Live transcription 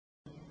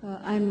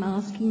I'm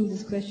asking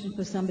this question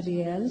for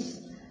somebody else.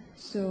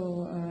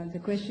 So the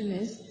question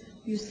is,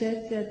 you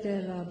said that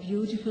there are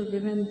beautiful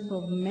women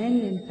for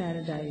men in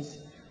paradise.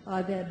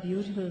 Are there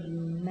beautiful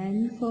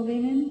men for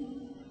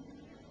women?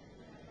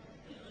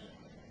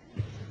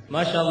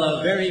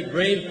 MashaAllah, very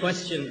brave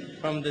question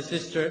from the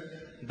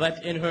sister,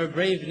 but in her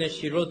braveness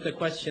she wrote the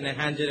question and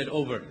handed it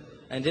over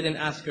and didn't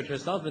ask it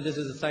herself, and this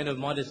is a sign of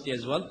modesty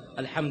as well.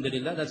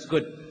 Alhamdulillah, that's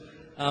good.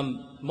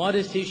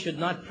 Modesty should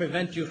not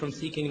prevent you from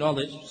seeking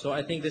knowledge, so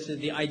I think this is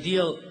the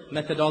ideal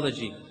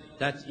methodology,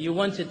 that you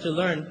wanted to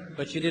learn,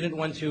 but you didn't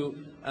want to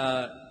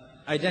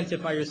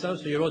identify yourself,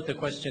 so you wrote the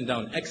question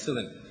down.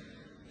 Excellent.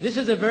 This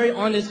is a very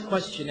honest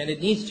question, and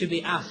it needs to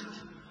be asked.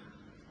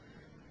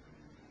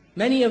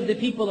 Many of the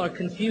people are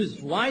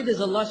confused. Why does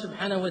Allah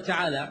subhanahu wa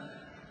ta'ala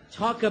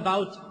talk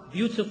about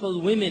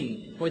beautiful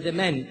women for the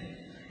men,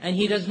 and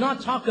He does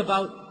not talk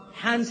about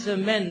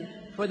handsome men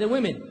for the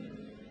women?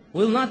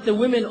 Will not the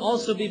women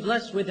also be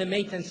blessed with a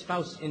mate and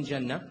spouse in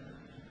Jannah?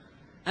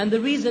 And the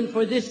reason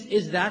for this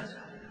is that,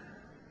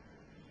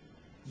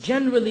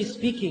 generally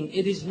speaking,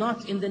 it is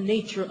not in the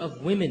nature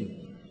of women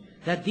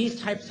that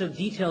these types of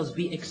details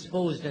be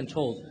exposed and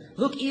told.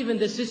 Look, even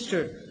the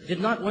sister did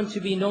not want to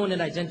be known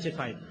and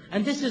identified.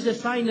 And this is a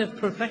sign of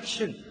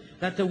perfection,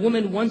 that the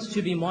woman wants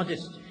to be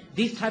modest.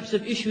 These types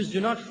of issues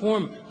do not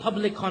form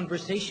public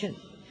conversation.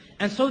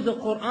 And so the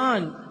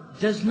Quran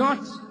does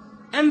not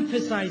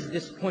emphasize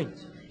this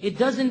point. It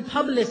doesn't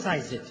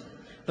publicize it.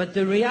 But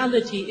the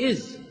reality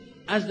is,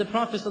 as the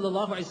Prophet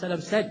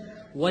ﷺ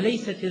said,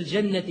 وَلَيْسَتِ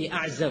الْجَنَّةِ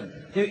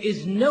أَعْزَبُ. There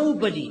is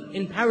nobody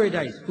in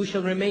paradise who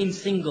shall remain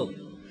single.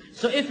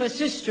 So if a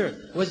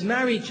sister was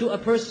married to a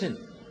person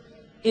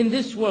in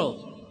this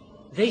world,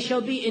 they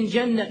shall be in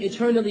Jannah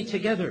eternally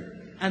together,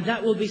 and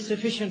that will be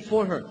sufficient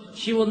for her.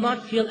 She will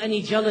not feel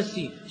any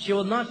jealousy. She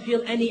will not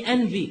feel any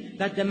envy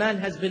that the man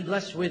has been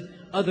blessed with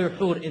other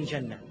hur in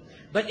Jannah.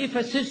 But if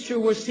a sister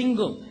were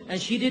single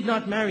and she did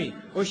not marry,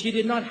 or she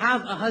did not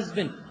have a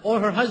husband, or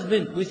her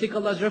husband, we seek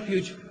Allah's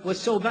refuge, was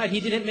so bad he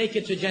didn't make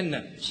it to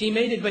Jannah. She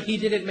made it, but he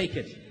didn't make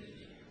it.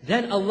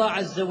 Then Allah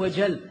Azza wa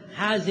Jal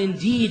has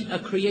indeed a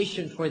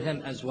creation for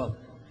them as well.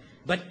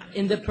 But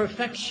in the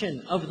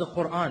perfection of the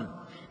Quran,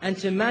 and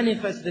to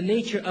manifest the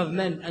nature of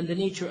men and the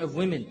nature of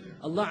women,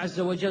 Allah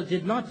Azza wa Jal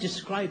did not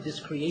describe this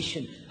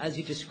creation as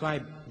He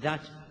described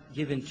that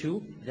given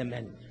to the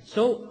men.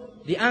 So,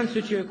 the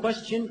answer to your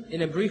question,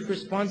 in a brief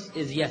response,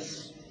 is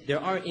yes.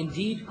 There are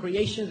indeed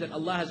creations that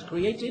Allah has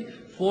created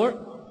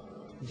for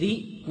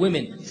the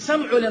women.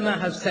 Some ulama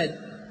have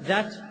said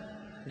that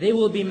they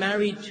will be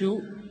married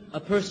to a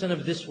person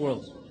of this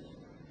world.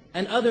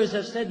 And others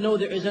have said, no,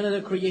 there is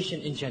another creation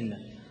in Jannah.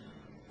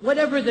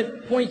 Whatever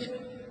the point,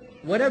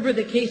 whatever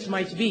the case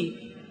might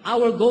be,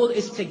 our goal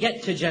is to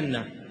get to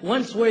Jannah.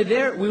 Once we're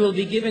there, we will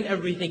be given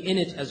everything in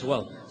it as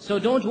well. So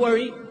don't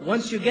worry,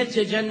 once you get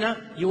to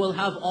Jannah, you will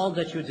have all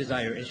that you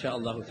desire,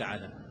 insha'Allah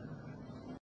ta'ala.